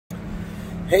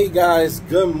Hey guys,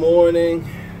 good morning.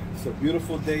 It's a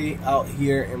beautiful day out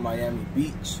here in Miami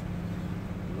Beach.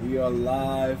 We are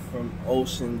live from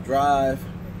Ocean Drive.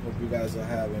 Hope you guys are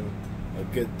having a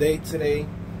good day today.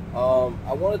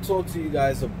 I want to talk to you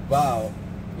guys about,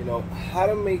 how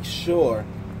to make sure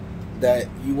that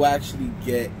you actually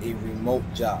get a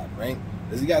remote job, right?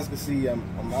 As you guys can see,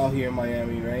 I'm out here in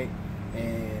Miami, right?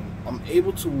 And I'm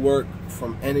able to work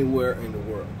from anywhere in the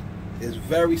world. It's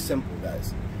very simple,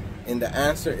 guys. And the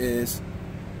answer is,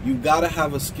 you gotta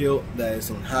have a skill that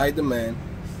is in high demand,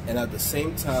 and at the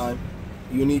same time,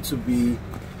 you need to be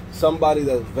somebody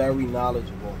that's very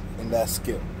knowledgeable in that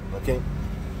skill, okay?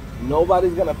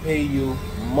 Nobody's gonna pay you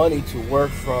money to work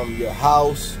from your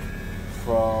house,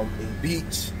 from the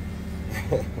beach,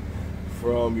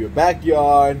 from your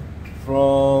backyard,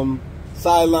 from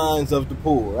sidelines of the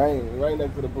pool, right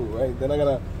next to the pool, right? They're not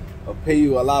gonna pay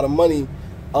you a lot of money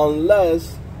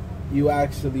unless you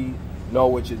actually know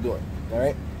what you're doing. All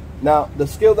right, now the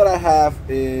skill that I have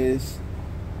is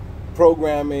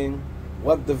programming,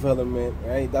 web development,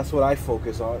 right? That's what I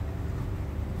focus on.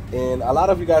 And a lot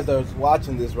of you guys that are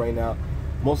watching this right now,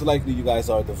 most likely you guys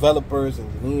are developers,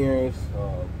 engineers,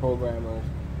 programmers,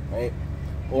 right?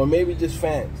 Or maybe just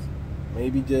fans,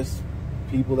 maybe just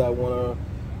people that want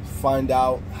to find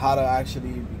out how to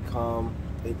actually become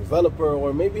a developer,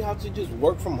 or maybe how to just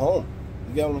work from home.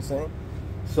 You get what I'm saying?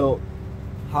 So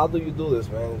how do you do this,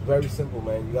 man? It's very simple,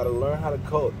 man. You got to learn how to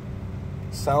code.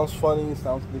 Sounds funny,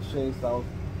 sounds cliche, sounds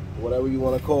whatever you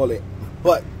want to call it,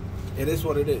 but it is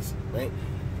what it is, right?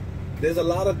 There's a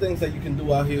lot of things that you can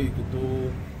do out here. You can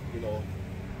do,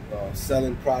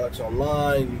 selling products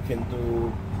online. You can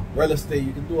do real estate.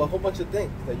 You can do a whole bunch of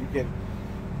things that you can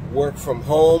work from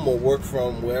home or work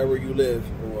from wherever you live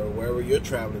or wherever you're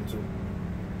traveling to.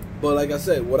 But like I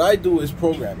said, what I do is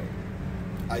programming.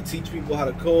 I teach people how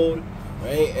to code,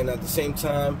 right? And at the same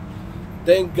time,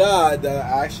 thank God that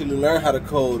I actually learned how to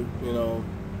code,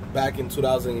 back in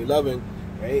 2011,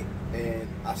 right? And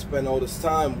I spent all this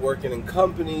time working in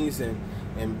companies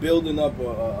and building up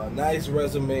a nice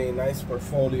resume, nice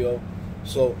portfolio.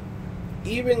 So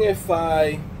even if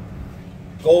I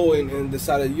go in and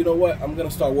decided, you know what, I'm gonna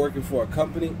start working for a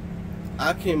company,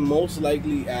 I can most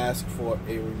likely ask for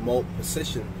a remote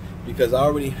position because I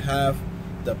already have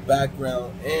the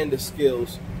background and the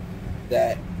skills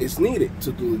that is needed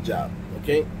to do the job,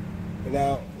 okay? And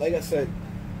now, like I said,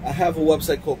 I have a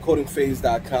website called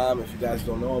CodingPhase.com. If you guys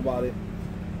don't know about it,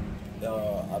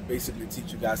 I basically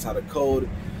teach you guys how to code,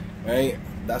 right?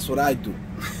 That's what I do.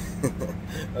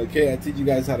 Okay, I teach you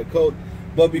guys how to code.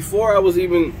 But before I was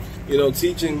even,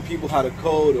 teaching people how to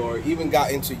code or even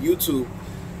got into YouTube,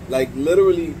 like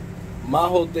literally my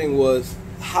whole thing was,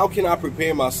 how can I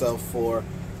prepare myself for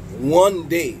one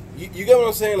day? You get what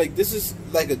I'm saying? Like, this is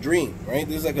like a dream, right?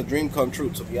 This is like a dream come true,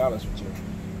 to be honest with you.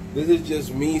 This is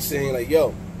just me saying, like,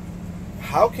 yo,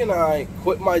 how can I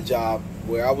quit my job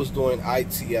where I was doing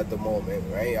IT at the moment,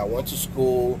 right? I went to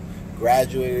school,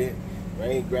 graduated,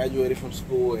 right? Graduated from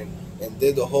school and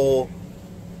did the whole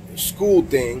school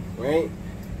thing, right?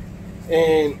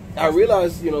 And I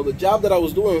realized, the job that I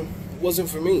was doing wasn't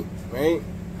for me, right?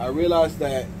 I realized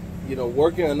that,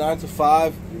 working a 9 to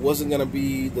 5 wasn't going to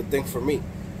be the thing for me.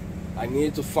 I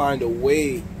needed to find a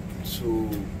way to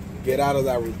get out of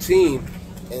that routine.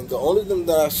 And the only thing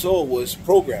that I saw was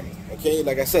programming, okay?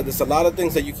 Like I said, there's a lot of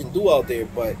things that you can do out there,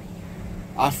 but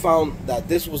I found that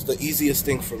this was the easiest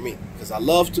thing for me because I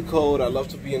love to code. I love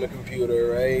to be in the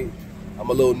computer, right? I'm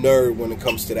a little nerd when it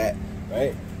comes to that,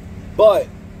 right? But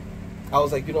I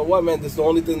was like, you know what, man? This is the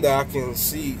only thing that I can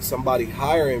see somebody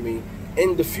hiring me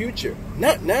in the future.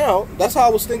 Not now. That's how I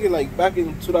was thinking, like, back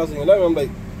in 2011. I'm like,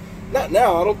 not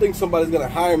now. I don't think somebody's going to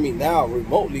hire me now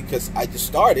remotely because I just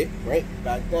started, right,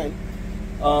 back then.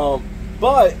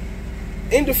 But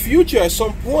in the future, at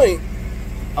some point,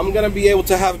 I'm going to be able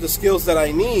to have the skills that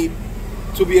I need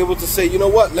to be able to say, you know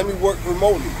what, let me work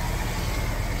remotely,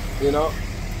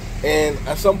 And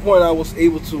at some point, I was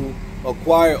able to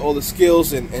acquire all the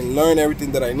skills and learn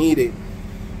everything that I needed.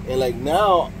 And like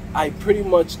now, I pretty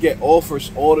much get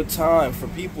offers all the time from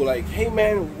people like, hey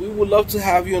man, we would love to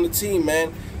have you on the team,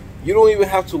 man. You don't even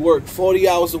have to work 40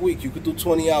 hours a week. You could do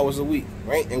 20 hours a week,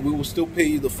 right? And we will still pay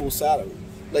you the full salary.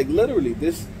 Like literally,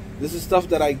 this is stuff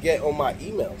that I get on my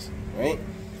emails, right?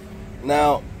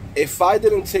 Now, if I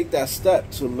didn't take that step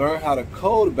to learn how to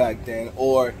code back then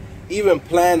or even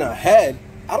plan ahead,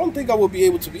 I don't think I would be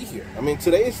able to be here. I mean,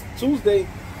 today is Tuesday.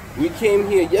 We came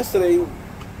here yesterday,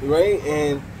 right?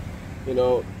 And,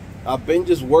 I've been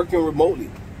just working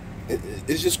remotely.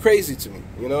 It's just crazy to me.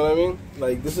 You know what I mean?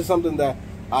 Like, this is something that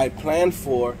I planned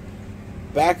for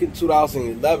back in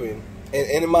 2011,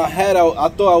 And in my head, I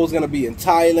thought I was going to be in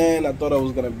Thailand. I thought I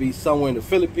was going to be somewhere in the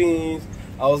Philippines.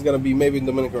 I was going to be maybe in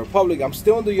the Dominican Republic. I'm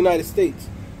still in the United States,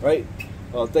 right?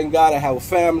 Thank God I have a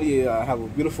family. I have a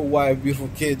beautiful wife, beautiful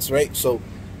kids, right? So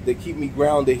they keep me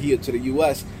grounded here to the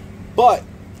U.S. But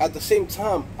at the same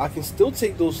time, I can still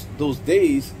take those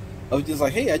days of just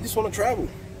like, hey, I just want to travel.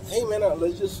 Hey, man,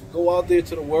 let's just go out there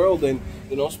to the world and,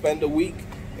 you know, spend a week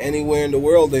anywhere in the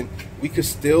world, and we could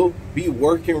still be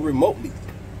working remotely.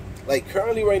 Like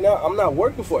currently right now, I'm not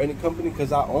working for any company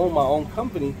because I own my own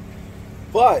company.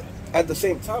 But at the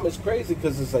same time, it's crazy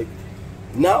because it's like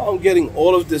now I'm getting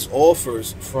all of these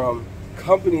offers from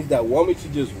companies that want me to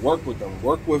just work with them,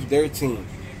 work with their team,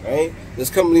 right? There's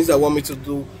companies that want me to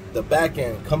do the back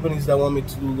end, companies that want me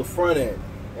to do the front end,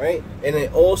 right? And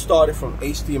it all started from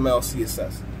HTML,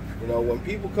 CSS. You know, when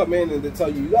people come in and they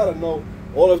tell you, you got to know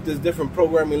all of these different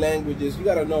programming languages, you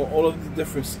got to know all of the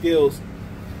different skills.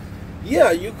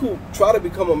 Yeah, you could try to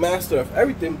become a master of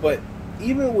everything, but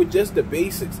even with just the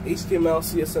basics, HTML,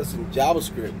 CSS, and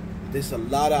JavaScript, there's a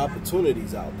lot of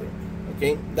opportunities out there,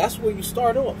 okay? That's where you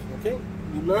start off, okay?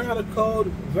 You learn how to code,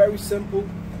 very simple.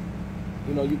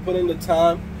 You know, you put in the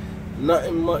time,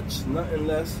 nothing much, nothing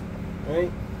less,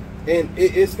 right? And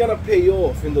it's going to pay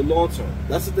off in the long term.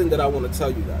 That's the thing that I want to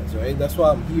tell you guys, right? That's why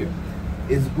I'm here.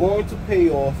 It's going to pay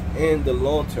off in the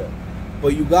long term,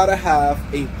 but you got to have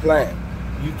a plan.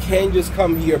 You can't just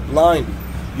come here blindly.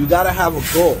 You got to have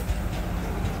a goal.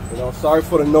 You know, sorry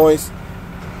for the noise.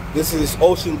 This is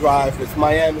Ocean Drive. It's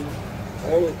Miami.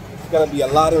 It's going to be a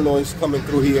lot of noise coming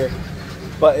through here,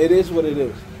 but it is what it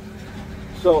is.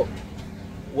 So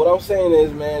what I'm saying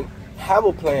is, man, have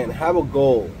a plan, have a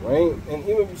goal, right? And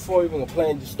even before even a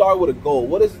plan, just start with a goal.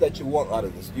 What is it that you want out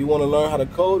of this? Do you want to learn how to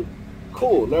code?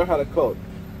 Cool, learn how to code.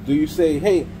 Do you say,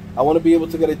 hey, I want to be able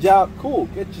to get a job? Cool,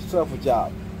 get yourself a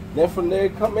job. Then from there,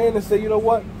 come in and say, you know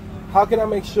what? How can I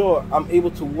make sure I'm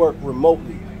able to work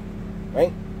remotely,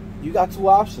 right? You got two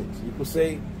options. You could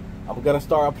say, I'm going to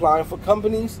start applying for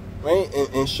companies, right,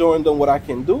 and showing them what I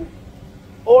can do.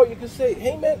 Or you could say,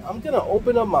 hey, man, I'm going to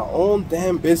open up my own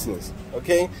damn business,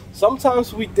 okay?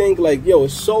 Sometimes we think like, yo,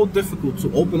 it's so difficult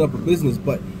to open up a business,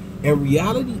 but in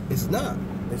reality, it's not.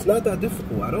 It's not that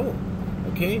difficult at all,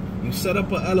 okay? You set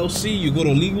up an LLC, you go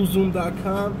to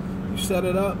LegalZoom.com, you set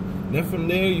it up. Then from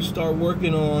there, you start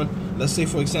working on, let's say,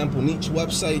 for example, niche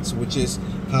websites, which is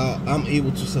how I'm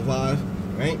able to survive,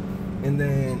 right? And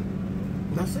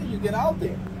then that's it, you get out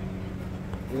there.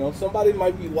 You know, somebody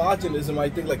might be watching this and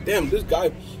might think like, damn, this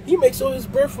guy, he makes all his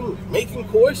bread from making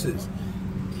courses.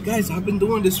 Guys, I've been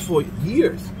doing this for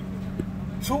years.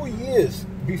 2 years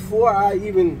before I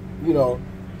even, you know,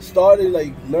 started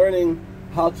like learning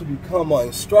how to become an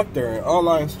instructor, an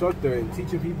online instructor, and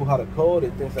teaching people how to code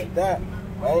and things like that.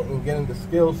 Right, and getting the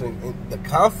skills and the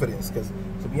confidence, because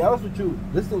to be honest with you,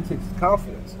 this thing takes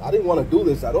confidence. I didn't want to do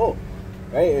this at all,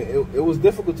 right? It was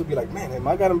difficult to be like, man, am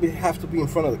I gonna have to be in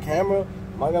front of the camera?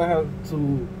 Am I gonna have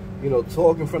to, you know,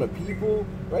 talk in front of people,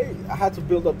 right? I had to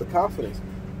build up the confidence,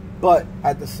 but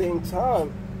at the same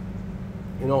time,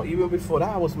 you know, even before that,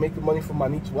 I was making money from my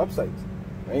niche websites,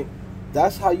 right?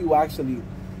 That's how you actually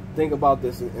think about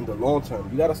this in the long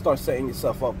term. You got to start setting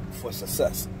yourself up for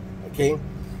success, okay?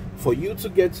 For you to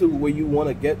get to where you want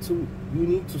to get to, you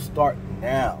need to start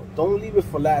now. Don't leave it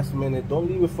for last minute. Don't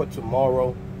leave it for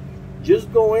tomorrow.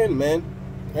 Just go in, man.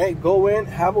 Right? Go in,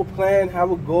 have a plan, have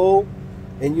a goal,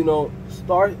 and, you know,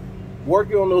 start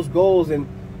working on those goals and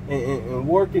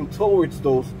working towards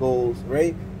those goals,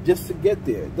 right? Just to get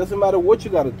there. It doesn't matter what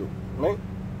you got to do, right?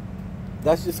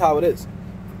 That's just how it is.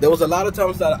 There was a lot of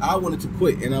times that I wanted to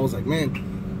quit, and I was like,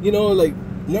 man, you know, like,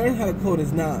 learning how to code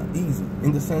is not easy,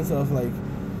 in the sense of, like,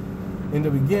 in the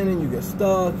beginning, you get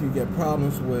stuck, you get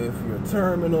problems with your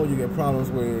terminal, you get problems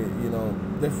with, you know,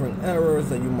 different errors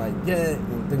that you might get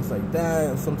and things like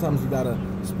that. And sometimes you gotta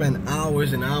spend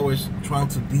hours and hours trying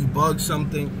to debug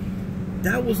something.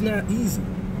 That was not easy,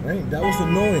 right? That was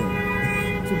annoying,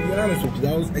 to be honest with you.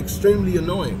 That was extremely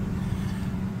annoying.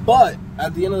 But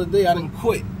at the end of the day, I didn't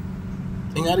quit.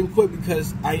 And I didn't quit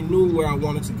because I knew where I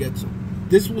wanted to get to.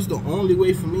 This was the only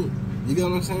way for me. You get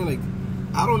what I'm saying? Like,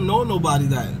 I don't know nobody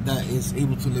that is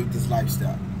able to live this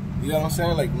lifestyle. You know what I'm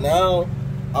saying? Like, now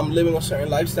I'm living a certain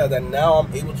lifestyle that now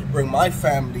I'm able to bring my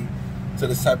family to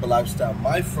this type of lifestyle,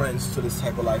 my friends to this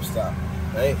type of lifestyle,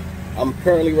 right? I'm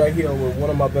currently right here with one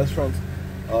of my best friends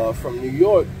from New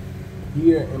York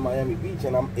here in Miami Beach,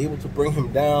 and I'm able to bring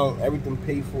him down, everything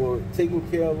paid for, taking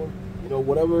care of him, you know,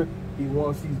 whatever he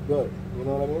wants, he's good. You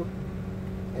know what I mean?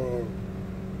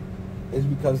 And it's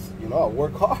because, you know, I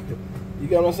work hard. You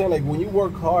get what I'm saying? Like, when you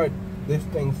work hard, there's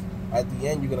things at the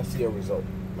end you're gonna see a result,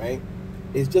 right?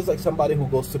 is just like somebody who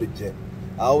goes to the gym.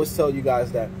 I always tell you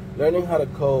guys that learning how to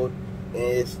code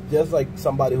is just like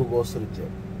somebody who goes to the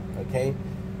gym. Okay,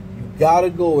 you gotta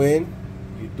go in,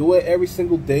 you do it every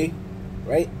single day,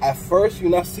 right? At first,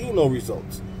 you're not seeing no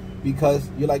results because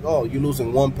you're like, oh, you're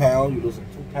losing 1 pound, you're losing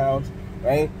 2 pounds,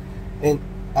 right? And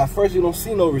at first, you don't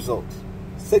see no results.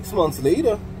 6 months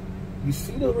later, you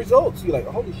see the results. You're like,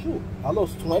 holy shoot, I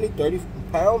lost 20, 30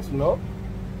 pounds, you know?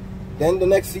 Then the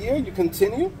next year, you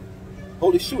continue.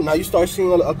 Holy shoot, now you start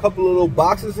seeing a couple of little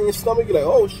boxes in your stomach. You're like,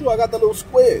 oh shoot, I got the little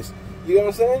squares. You know what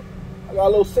I'm saying? I got a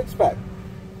little 6-pack.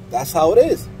 That's how it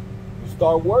is. You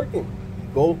start working. You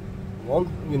go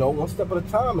one step at a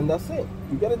time, and that's it.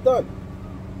 You get it done.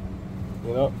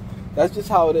 You know, that's just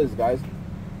how it is, guys.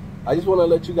 I just want to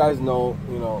let you guys know,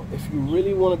 you know, if you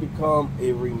really want to become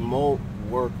a remote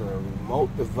worker, a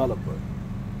remote developer,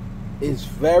 it's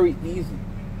very easy.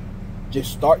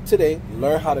 Just start today,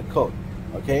 learn how to code,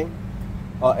 okay?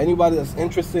 Anybody that's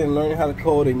interested in learning how to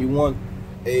code and you want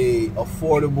a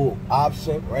affordable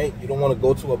option, right? You don't want to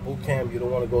go to a boot camp, you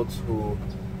don't want to go to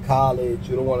college,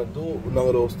 you don't want to do none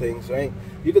of those things, right?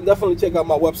 You can definitely check out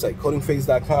my website,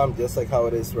 CodingPhase.com, just like how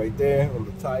it is right there on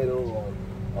the title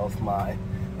of my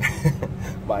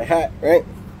my hat, right?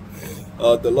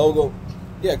 The logo,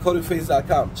 yeah,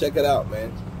 CodingPhase.com. Check it out,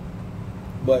 man.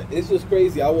 But it's just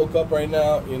crazy. I woke up right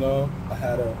now, you know, I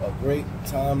had a great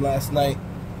time last night,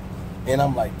 and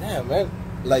I'm like, damn, man,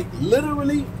 like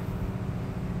literally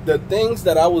the things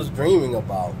that I was dreaming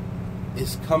about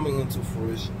is coming into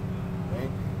fruition, right?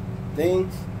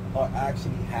 Things are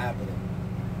actually happening.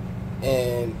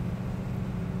 And,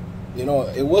 you know,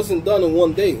 it wasn't done in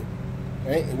one day,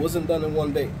 right? It wasn't done in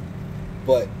one day,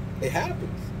 but it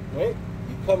happens, right?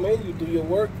 You come in, you do your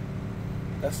work.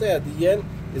 That's it. At the end,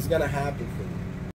 it's going to happen for you.